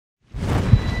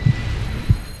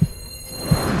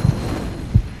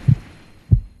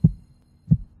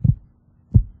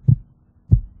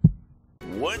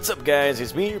What's up, guys?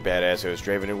 It's me, your badass host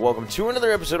Draven, and welcome to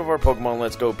another episode of our Pokemon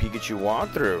Let's Go Pikachu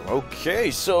walkthrough.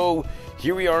 Okay, so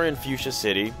here we are in Fuchsia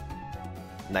City.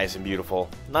 Nice and beautiful.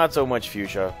 Not so much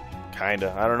fuchsia.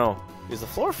 Kinda. I don't know. Is the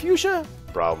floor fuchsia?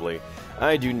 Probably.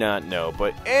 I do not know.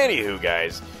 But anywho,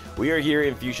 guys, we are here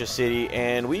in Fuchsia City,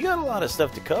 and we got a lot of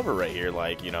stuff to cover right here.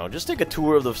 Like, you know, just take a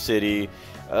tour of the city,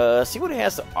 see what it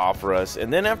has to offer us,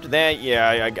 and then after that, yeah,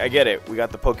 I get it. We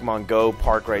got the Pokemon Go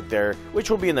park right there, which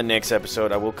will be in the next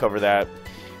episode. I will cover that.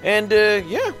 And,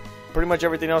 yeah, pretty much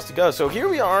everything else to go. So here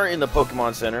we are in the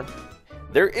Pokemon Center.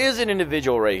 There is an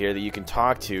individual right here that you can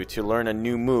talk to learn a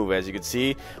new move. As you can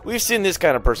see, we've seen this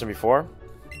kind of person before.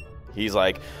 He's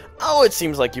like, oh, it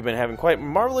seems like you've been having quite a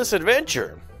marvelous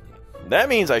adventure. That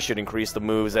means I should increase the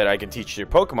moves that I can teach your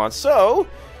Pokemon. So,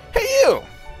 hey you!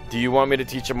 Do you want me to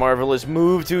teach a marvelous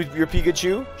move to your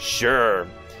Pikachu? Sure.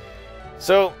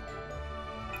 So,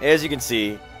 as you can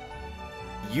see,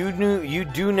 you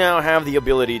do now have the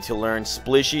ability to learn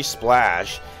Splishy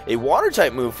Splash, a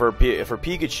water-type move for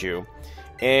Pikachu.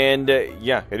 And,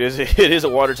 yeah, it is a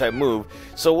water-type move.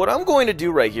 So what I'm going to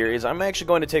do right here is I'm actually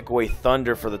going to take away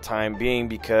Thunder for the time being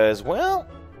because, well,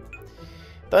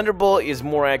 Thunderbolt is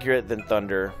more accurate than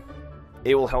Thunder.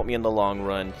 It will help me in the long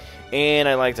run. And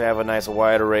I like to have a nice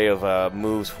wide array of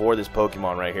moves for this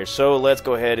Pokemon right here. So let's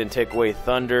go ahead and take away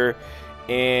Thunder.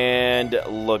 And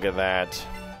look at that.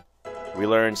 We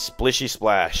learned Splishy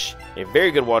Splash, a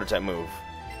very good water-type move.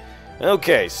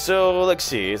 Okay, so let's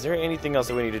see. Is there anything else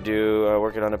that we need to do?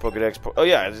 Working on the Pokedex. Oh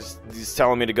yeah, he's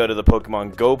telling me to go to the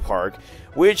Pokemon Go Park,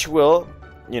 which we'll,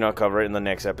 you know, cover it in the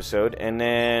next episode. And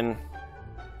then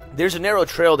there's a narrow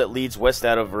trail that leads west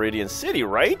out of Viridian City,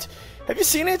 right? Have you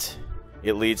seen it?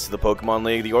 It leads to the Pokemon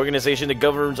League, the organization that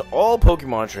governs all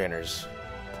Pokemon trainers.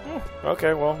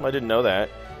 Okay, well, I didn't know that.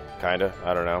 Kinda,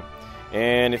 I don't know.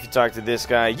 And if you talk to this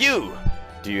guy, do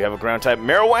you have a ground-type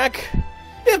Marowak?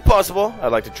 If possible,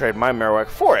 I'd like to trade my Marowak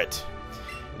for it.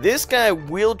 This guy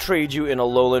will trade you in a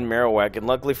Alolan Marowak, and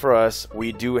luckily for us,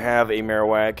 we do have a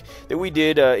Marowak that we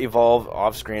did evolve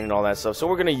off-screen and all that stuff, so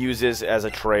we're going to use this as a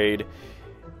trade.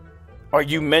 Are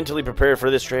you mentally prepared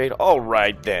for this trade?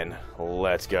 Alright then,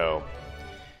 let's go.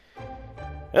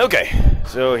 Okay,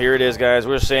 so here it is, guys.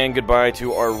 We're saying goodbye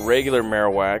to our regular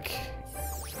Marowak.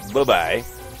 Bye-bye.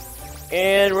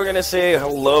 And we're going to say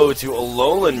hello to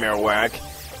Alolan Marowak.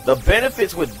 The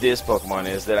benefits with this Pokemon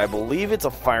is that I believe it's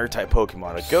a Fire-type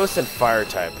Pokemon. A Ghost and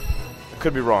Fire-type. I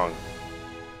could be wrong.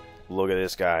 Look at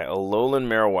this guy. Alolan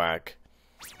Marowak.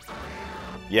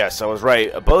 Yes, I was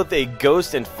right. Both a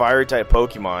Ghost and Fire-type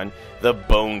Pokemon. The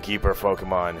Bone Keeper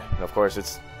Pokemon. And of course,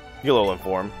 it's Alolan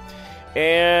form.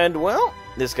 And, well,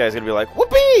 this guy's going to be like,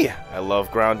 whoopee! I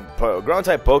love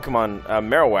ground-type Pokemon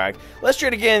Marowak. Let's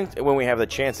trade again when we have the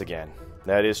chance again.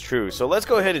 That is true. So let's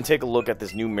go ahead and take a look at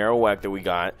this new Marowak that we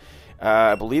got.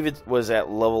 I believe it was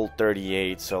at level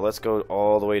 38. So let's go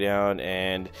all the way down.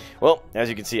 And, well, as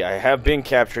you can see, I have been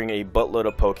capturing a buttload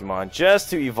of Pokemon just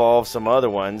to evolve some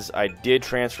other ones. I did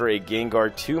transfer a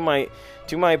Gengar to my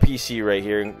PC right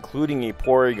here, including a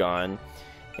Porygon.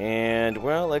 And,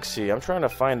 well, let's see. I'm trying to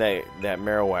find that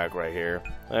Marowak right here.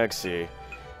 Let's see.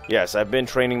 Yes, I've been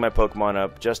training my Pokemon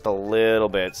up just a little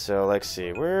bit, so let's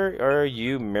see. Where are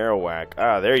you, Marowak?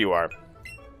 Ah, there you are.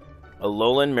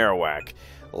 Alolan Marowak.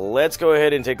 Let's go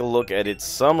ahead and take a look at its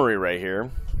summary right here.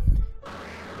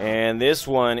 And this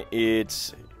one,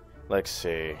 it's, let's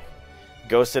see,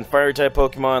 Ghost and Fire-type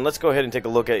Pokemon. Let's go ahead and take a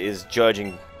look at its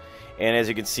judging. And as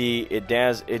you can see, it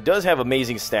does have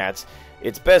amazing stats.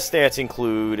 Its best stats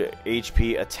include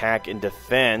HP, attack, and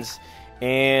defense.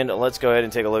 And let's go ahead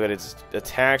and take a look at its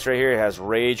attacks right here. It has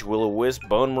Rage, Will-O-Wisp,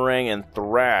 Bone Meringue, and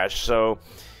Thrash. So,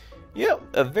 yeah,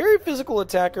 a very physical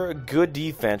attacker, a good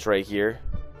defense right here.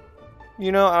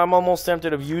 You know, I'm almost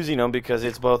tempted of using them because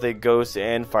it's both a Ghost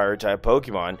and Fire-type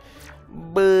Pokemon.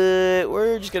 But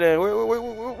we're just gonna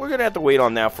we're gonna have to wait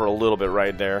on that for a little bit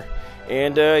right there.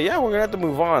 And yeah, we're gonna have to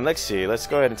move on. Let's see. Let's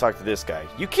go ahead and talk to this guy.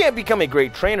 You can't become a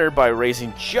great trainer by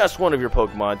raising just one of your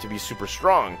Pokemon to be super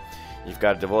strong. You've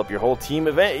got to develop your whole team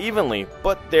evenly,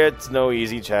 but that's no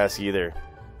easy task either.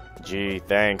 Gee,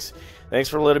 thanks. Thanks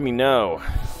for letting me know.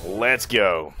 Let's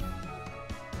go.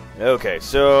 Okay,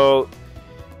 so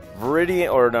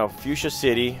Fuchsia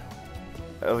City.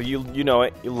 Oh, you know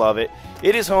it, you love it.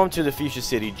 It is home to the Fuchsia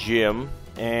City Gym,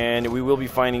 and we will be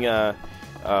finding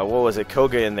what was it,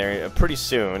 Koga in there pretty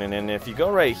soon. And then if you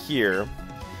go right here,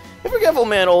 a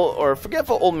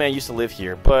forgetful old man used to live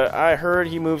here, but I heard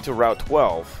he moved to Route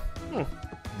 12.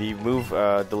 The move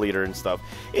deleter and stuff.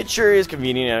 It sure is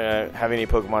convenient having a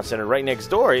Pokemon Center right next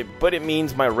door, but it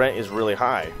means my rent is really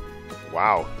high.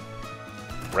 Wow.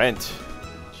 Rent.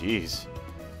 Jeez.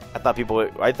 I thought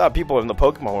people in the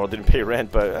Pokemon world didn't pay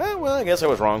rent, but well, I guess I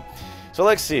was wrong. So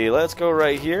let's see. Let's go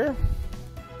right here,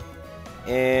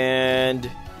 and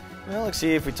well, let's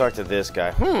see if we talk to this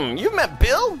guy. You met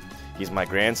Bill? He's my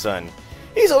grandson.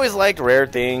 He's always liked rare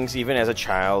things, even as a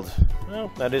child. Well,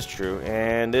 that is true.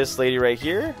 And this lady right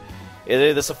here,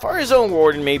 the Safari Zone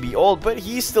Warden may be old, but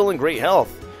he's still in great health,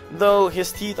 though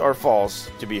his teeth are false.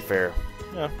 To be fair,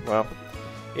 yeah, well,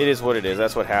 it is what it is.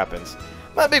 That's what happens.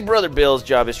 My big brother Bill's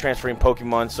job is transferring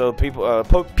Pokemon so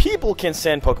people can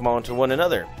send Pokemon to one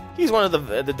another. He's one of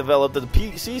the developed the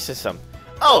PC system.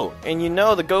 Oh, and you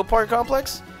know the Go Park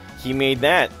complex? He made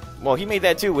that. Well, he made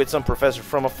that too with some professor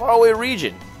from a faraway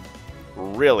region.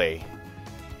 Really?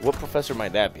 What professor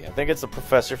might that be? I think it's the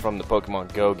professor from the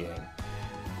Pokemon Go game.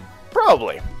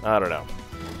 Probably. I don't know.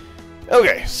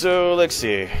 Okay, so let's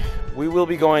see. We will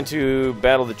be going to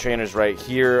battle the trainers right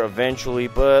here eventually,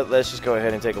 but let's just go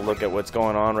ahead and take a look at what's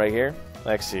going on right here.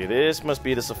 Let's see. This must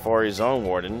be the Safari Zone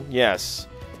Warden. Yes.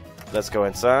 Let's go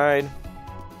inside.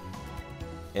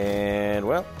 And,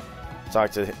 well,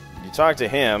 you talk to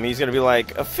him. He's going to be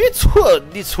like, a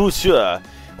Fitzwood, this Fuchsia.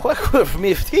 What with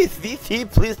me, please,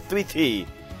 please.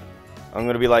 I'm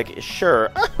going to be like,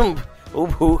 sure.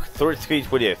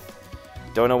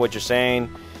 Don't know what you're saying.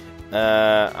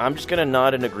 I'm just going to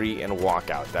nod and agree and walk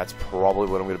out. That's probably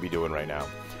what I'm going to be doing right now.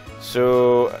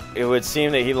 So, it would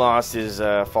seem that he lost his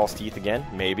false teeth again.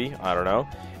 Maybe. I don't know.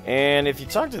 And if you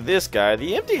talk to this guy,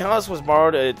 the empty house was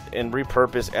borrowed and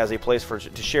repurposed as a place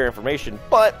to share information.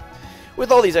 But,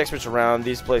 with all these experts around,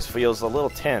 this place feels a little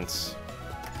tense.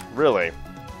 Really.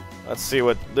 Let's see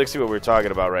what we're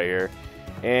talking about right here.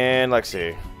 And let's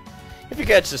see. If you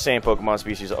catch the same Pokemon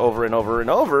species over and over and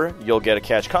over, you'll get a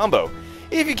catch combo.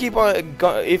 If you keep it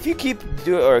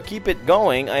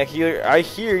going, I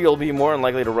hear you'll be more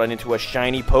unlikely to run into a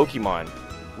shiny Pokemon,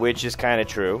 which is kind of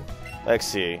true. Let's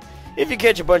see. If you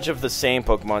catch a bunch of the same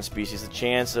Pokemon species, the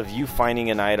chance of you finding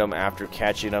an item after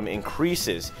catching them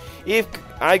increases. If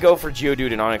I go for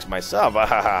Geodude and Onix myself,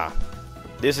 ahaha.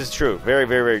 This is true. Very,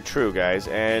 very, very true, guys.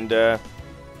 And,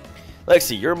 let's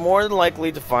see. You're more than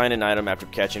likely to find an item after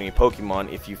catching a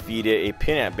Pokemon if you feed it a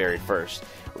peanut berry first.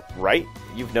 Right?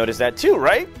 You've noticed that too,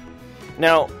 right?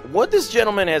 Now, what this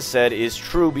gentleman has said is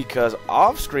true because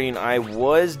off-screen I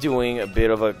was doing a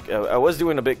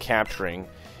bit capturing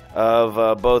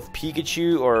of both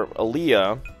Pikachu or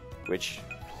Aaliyah, which,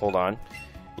 hold on.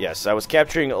 Yes, I was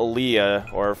capturing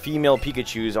Aaliyah, or female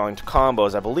Pikachus, on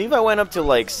combos. I believe I went up to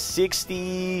like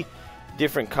 60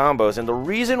 different combos, and the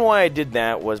reason why I did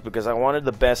that was because I wanted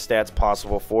the best stats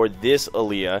possible for this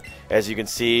Aaliyah. As you can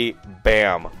see,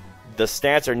 bam. The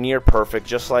stats are near perfect,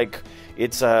 just like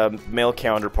its male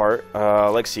counterpart.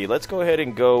 Let's see, let's go ahead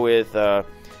and go with the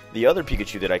other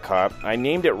Pikachu that I caught. I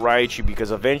named it Raichu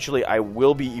because eventually I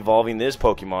will be evolving this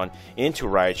Pokemon into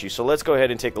Raichu. So let's go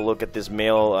ahead and take a look at this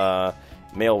male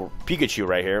Pikachu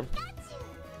right here.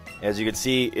 As you can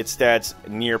see, its stats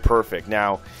near perfect.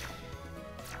 Now,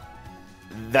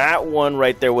 that one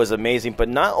right there was amazing, but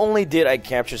not only did I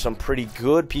capture some pretty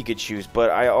good Pikachus, but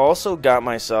I also got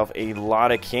myself a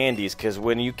lot of candies, because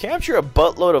when you capture a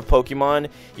buttload of Pokemon,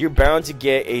 you're bound to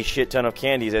get a shit ton of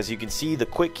candies. As you can see, the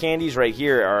quick candies right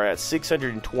here are at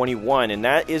 621, and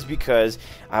that is because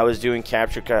I was doing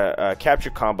capture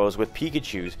combos with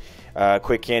Pikachus.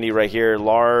 Quick candy right here,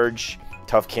 large,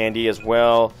 tough candy as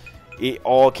well. It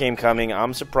all came coming.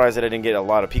 I'm surprised that I didn't get a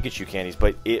lot of Pikachu candies,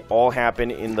 but it all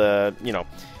happened in the,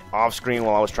 off screen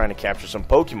while I was trying to capture some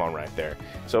Pokemon right there.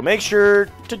 So make sure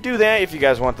to do that if you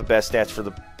guys want the best stats for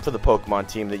the Pokemon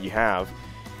team that you have.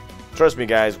 Trust me,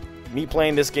 guys, me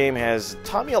playing this game has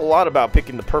taught me a lot about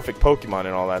picking the perfect Pokemon and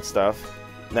all that stuff.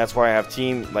 And that's why I have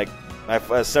I've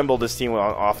assembled this team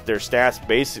off their stats,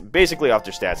 basically off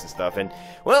their stats and stuff. And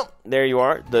well, there you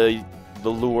are, the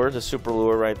lure, the super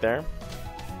lure right there.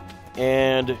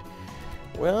 And,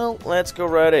 well, let's go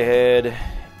right ahead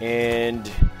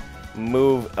and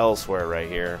move elsewhere right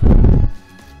here.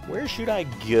 Where should I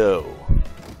go?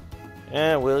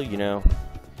 Well,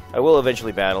 I will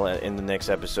eventually battle in the next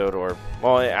episode, or,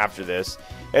 well, after this.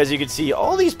 As you can see,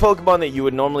 all these Pokemon that you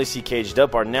would normally see caged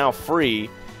up are now free.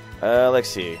 Let's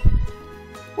see.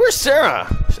 Where's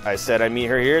Sarah? I said I'd meet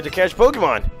her here to catch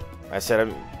Pokemon.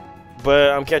 But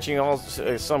I'm catching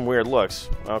some weird looks.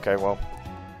 Okay, well.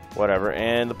 Whatever.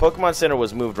 And the Pokemon Center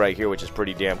was moved right here, which is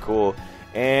pretty damn cool.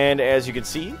 And as you can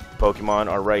see,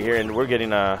 Pokemon are right here, and we're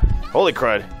getting holy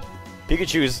crud.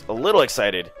 Pikachu's a little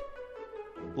excited.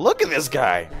 Look at this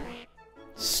guy.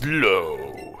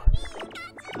 Slow.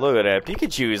 Look at that.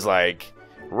 Pikachu is like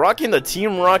rocking the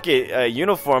Team Rocket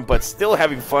uniform, but still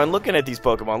having fun looking at these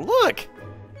Pokemon. Look.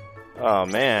 Oh,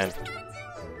 man.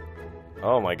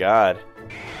 Oh my god.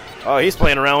 Oh, he's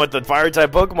playing around with the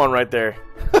fire-type Pokemon right there.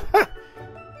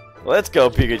 Let's go,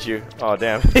 Pikachu. Oh,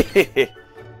 damn.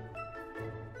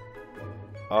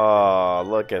 Oh,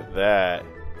 look at that.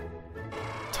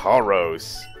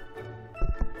 Tauros.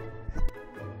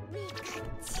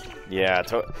 Yeah,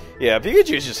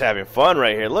 Pikachu's just having fun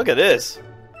right here. Look at this.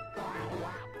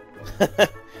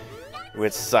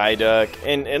 With Psyduck.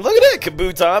 And look at that,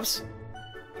 Kabutops.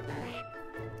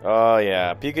 Oh,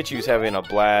 yeah. Pikachu's having a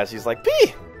blast. He's like,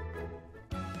 Pee!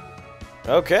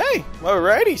 Okay.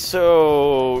 Alrighty.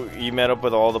 So, you met up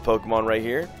with all the Pokemon right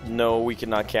here. No, we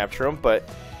cannot capture them, but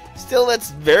still,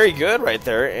 that's very good right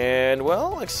there. And,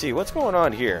 well, let's see. What's going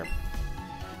on here?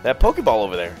 That Pokeball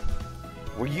over there.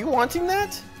 Were you wanting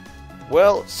that?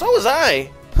 Well, so was I.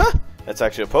 Huh. That's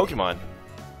actually a Pokemon.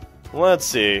 Let's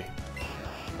see.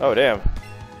 Oh, damn.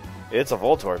 It's a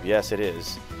Voltorb. Yes, it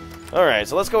is. Alright,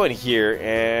 so let's go in here,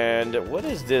 and what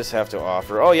does this have to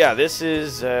offer? Oh, yeah, this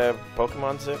is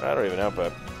Pokemon Zip? I don't even know,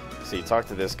 but let's see, talk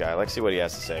to this guy. Let's see what he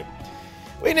has to say.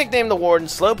 We nicknamed the Warden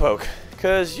Slowpoke,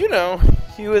 because, you know,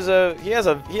 he has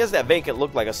that vacant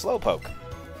look like a Slowpoke.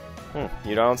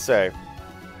 You don't say.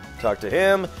 Talk to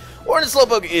him. Warden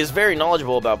Slowpoke is very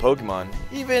knowledgeable about Pokemon.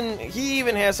 He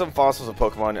even has some fossils of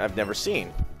Pokemon I've never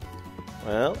seen.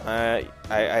 Well,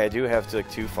 I do have like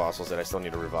 2 fossils that I still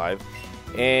need to revive.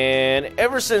 And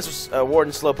ever since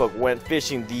Warden Slowpoke went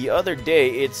fishing the other day,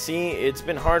 it's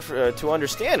been hard to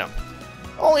understand him.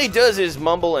 All he does is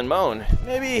mumble and moan.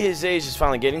 Maybe his age is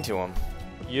finally getting to him.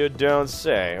 You don't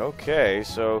say. Okay,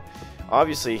 so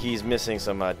obviously he's missing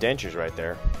some dentures right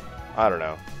there. I don't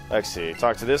know. Let's see.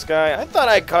 Talk to this guy. I thought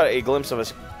I caught a glimpse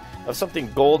of something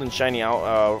gold and shiny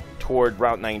out toward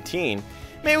Route 19.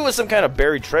 Maybe it was some kind of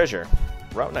buried treasure.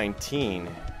 Route 19.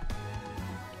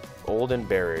 Old and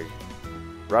buried.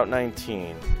 Route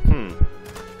 19.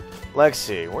 Let's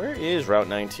see. Where is Route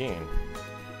 19?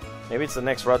 Maybe it's the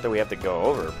next route that we have to go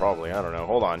over, probably. I don't know.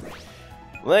 Hold on.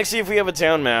 Let's see if we have a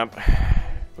town map.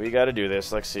 We gotta do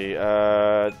this. Let's see.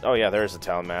 Oh, yeah, there's a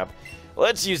town map.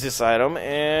 Let's use this item.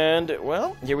 And,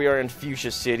 well, here we are in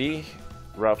Fuchsia City.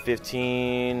 Route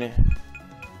 15.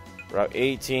 Route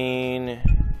 18.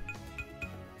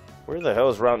 Where the hell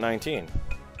is Route 19?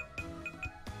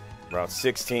 Route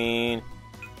 16.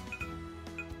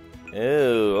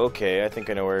 Oh, okay, I think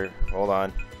I know where. Hold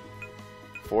on.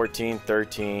 14,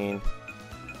 13,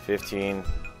 15,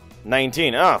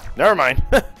 19. Oh, never mind.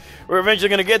 We're eventually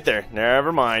going to get there.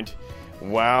 Never mind.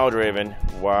 Wow, Draven.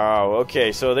 Wow.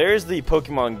 Okay, so there's the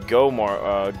Pokemon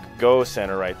Go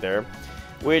Center right there,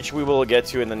 which we will get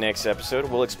to in the next episode.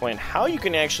 We'll explain how you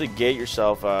can actually get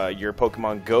yourself your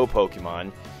Pokemon Go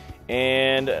Pokemon.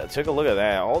 And take a look at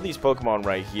that. All these Pokemon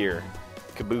right here.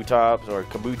 Kabutops or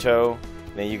Kabuto.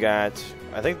 Then you got,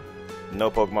 I think,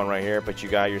 no Pokemon right here, but you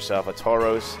got yourself a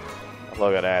Tauros.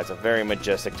 Look at that. It's a very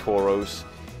majestic Tauros.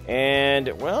 And,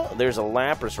 well, there's a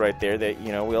Lapras right there that,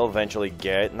 you know, we'll eventually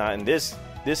get. Not in this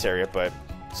area, but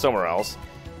somewhere else.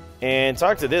 And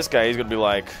talk to this guy. He's going to be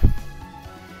like,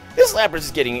 this Lapras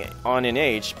is getting on in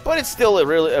age, but it's still a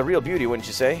real beauty, wouldn't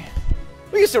you say?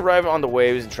 We used to arrive on the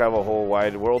waves and travel a whole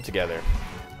wide world together.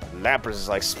 Lapras is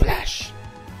like, splash!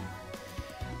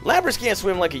 Lapras can't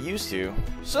swim like it used to,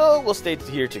 so we'll stay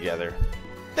here together.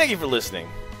 Thank you for listening.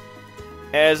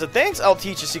 As a thanks, I'll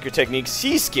teach a secret technique,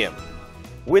 Sea Skim.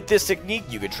 With this technique,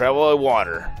 you can travel on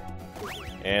water.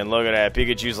 And look at that,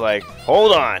 Pikachu's like,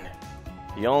 hold on.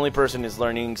 The only person who's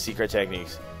learning secret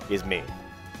techniques is me,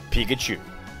 Pikachu.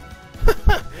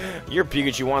 Your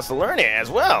Pikachu wants to learn it as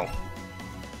well.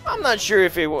 I'm not sure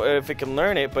if it can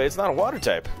learn it, but it's not a water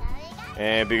type.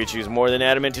 And Pikachu's more than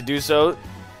adamant to do so.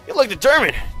 You look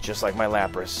determined, just like my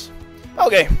Lapras.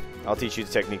 Okay, I'll teach you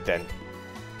the technique then.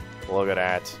 Look at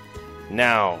that.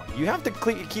 Now, you have to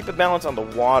keep a balance on the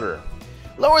water.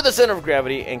 Lower the center of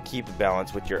gravity and keep a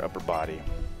balance with your upper body.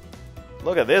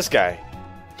 Look at this guy.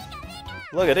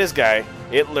 Look at this guy.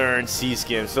 It learned Sea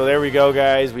Skim. So there we go,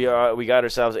 guys. We got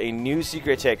ourselves a new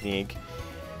secret technique.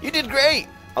 You did great.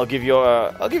 I'll give you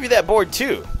that board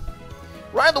too.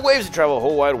 Ride the waves and travel a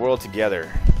whole wide world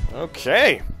together.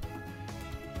 Okay.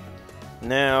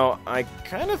 Now, I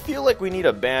kind of feel like we need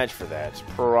a badge for that.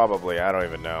 Probably, I don't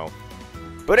even know.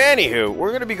 But anywho, we're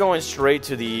going to be going straight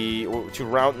to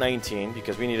Route 19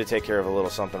 because we need to take care of a little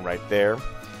something right there.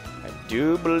 I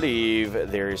do believe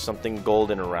there is something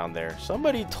golden around there.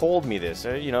 Somebody told me this.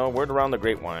 You know, word around the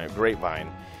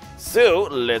grapevine. So,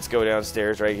 let's go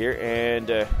downstairs right here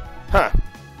and,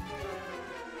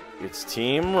 it's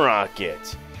Team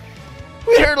Rocket.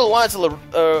 We heard a lot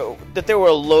that there were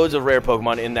loads of rare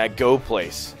Pokemon in that Go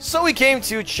place, so we came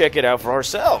to check it out for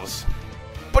ourselves.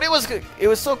 But it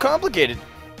was so complicated.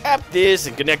 App this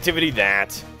and connectivity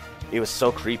that. It was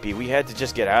so creepy. We had to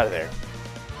just get out of there.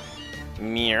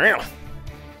 Meowth.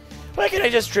 Why can't I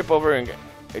just trip over and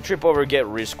get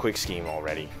Riz quick scheme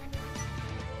already?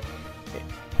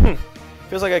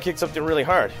 Feels like I kicked something really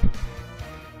hard.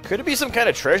 Could it be some kind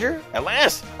of treasure? At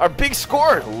last, our big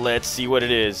score. Let's see what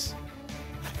it is.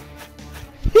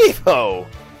 Hee-ho!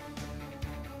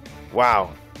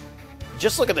 Wow.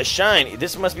 Just look at the shine.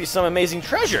 This must be some amazing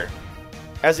treasure.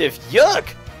 As if, yuck!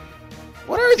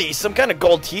 What are these? Some kind of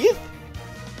gold teeth?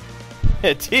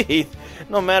 Teeth?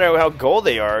 No matter how gold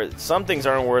they are, some things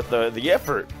aren't worth the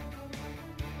effort.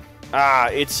 Ah,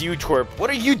 it's you, Twerp. What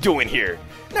are you doing here?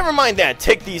 Never mind that.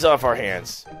 Take these off our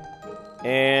hands.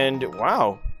 And,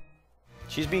 wow.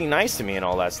 She's being nice to me and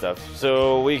all that stuff.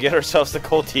 So, we get ourselves the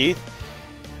gold teeth.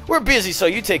 We're busy, so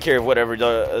you take care of whatever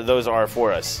those are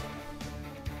for us.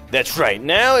 That's right.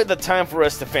 Now the time for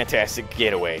us to fantastic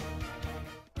getaway.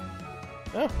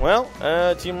 Oh,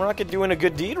 well, Team Rocket doing a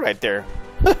good deed right there.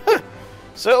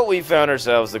 So we found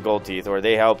ourselves the gold teeth, or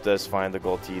they helped us find the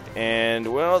gold teeth.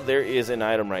 And, well, there is an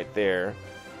item right there.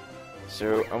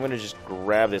 So I'm going to just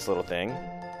grab this little thing.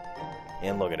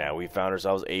 And look at that. We found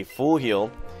ourselves a full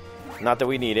heal. Not that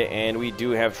we need it. And we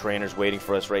do have trainers waiting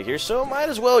for us right here. So might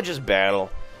as well just battle.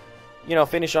 You know,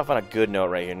 finish off on a good note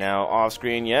right here. Now, off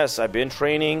screen, yes, I've been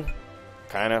training.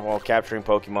 Kind of, while capturing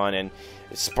Pokemon. And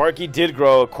Sparky did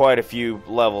grow quite a few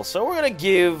levels. So we're going to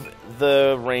give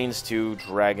the reins to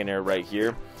Dragonair right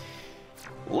here.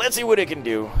 Let's see what it can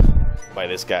do by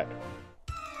this guy.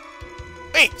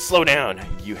 Wait, slow down.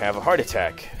 You have a heart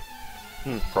attack.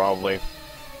 Probably.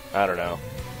 I don't know.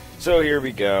 So here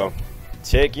we go.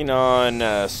 Taking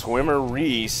on Swimmer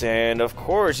Reese. And of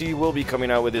course, he will be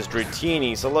coming out with his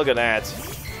Dratini. So look at that.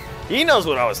 He knows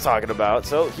what I was talking about.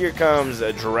 So here comes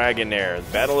Dragonair.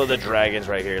 Battle of the Dragons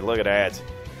right here. Look at that.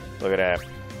 Look at that.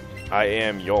 I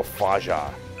am your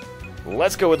Faja.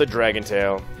 Let's go with the Dragon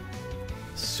Tail.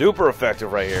 Super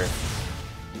effective right here.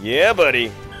 Yeah,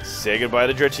 buddy. Say goodbye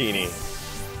to Dratini.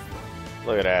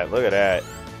 Look at that. Look at that.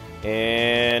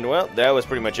 And, well, that was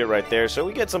pretty much it right there. So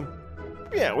we get some,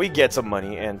 yeah, we get some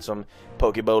money and some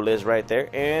Pokebolas right there.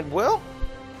 And, well,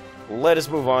 let us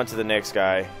move on to the next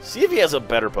guy. See if he has a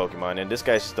better Pokemon. And this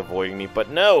guy's just avoiding me. But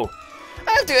no.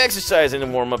 I have to exercise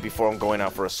and warm up before I'm going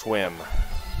out for a swim.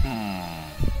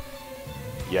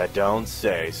 You don't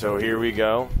say. So here we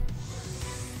go.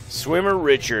 Swimmer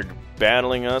Richard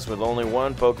battling us with only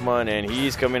one Pokemon, and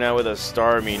he's coming out with a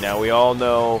Starmie. Now, we all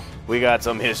know we got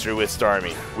some history with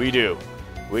Starmie. We do.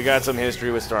 We got some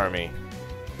history with Starmie.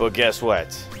 But guess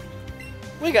what?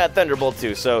 We got Thunderbolt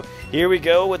too. So here we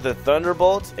go with the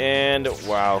Thunderbolt, and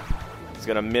wow. It's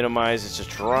going to minimize. It's just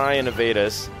try and evade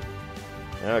us.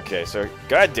 Okay, so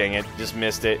god dang it. Just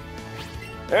missed it.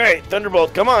 Alright,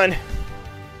 Thunderbolt, come on.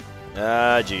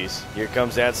 Ah, jeez. Here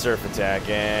comes that Surf Attack,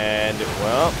 and,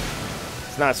 well,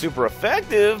 it's not super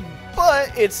effective,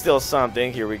 but it's still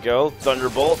something. Here we go.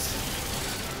 Thunderbolt.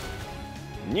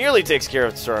 Nearly takes care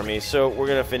of Starmie, so we're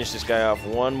going to finish this guy off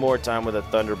one more time with a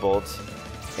Thunderbolt.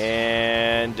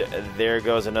 And there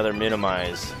goes another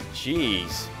Minimize.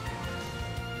 Jeez.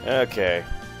 Okay.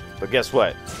 But guess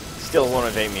what? Still won't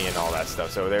evade me and all that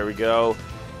stuff. So there we go.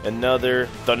 Another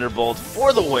Thunderbolt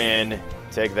for the win.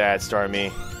 Take that,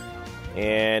 Starmie.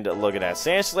 And look at that.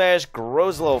 Sandslash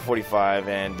grows to level 45.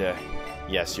 And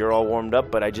yes, you're all warmed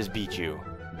up, but I just beat you.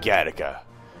 Gattaca.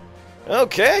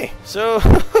 Okay, so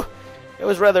it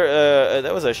was rather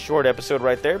that was a short episode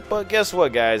right there. But guess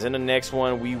what, guys? In the next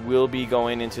one, we will be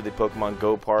going into the Pokemon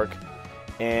Go Park,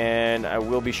 and I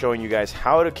will be showing you guys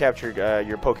how to capture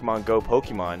your Pokemon Go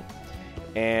Pokemon.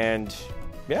 And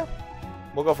yeah,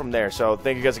 we'll go from there. So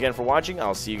thank you guys again for watching.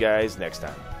 I'll see you guys next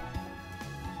time.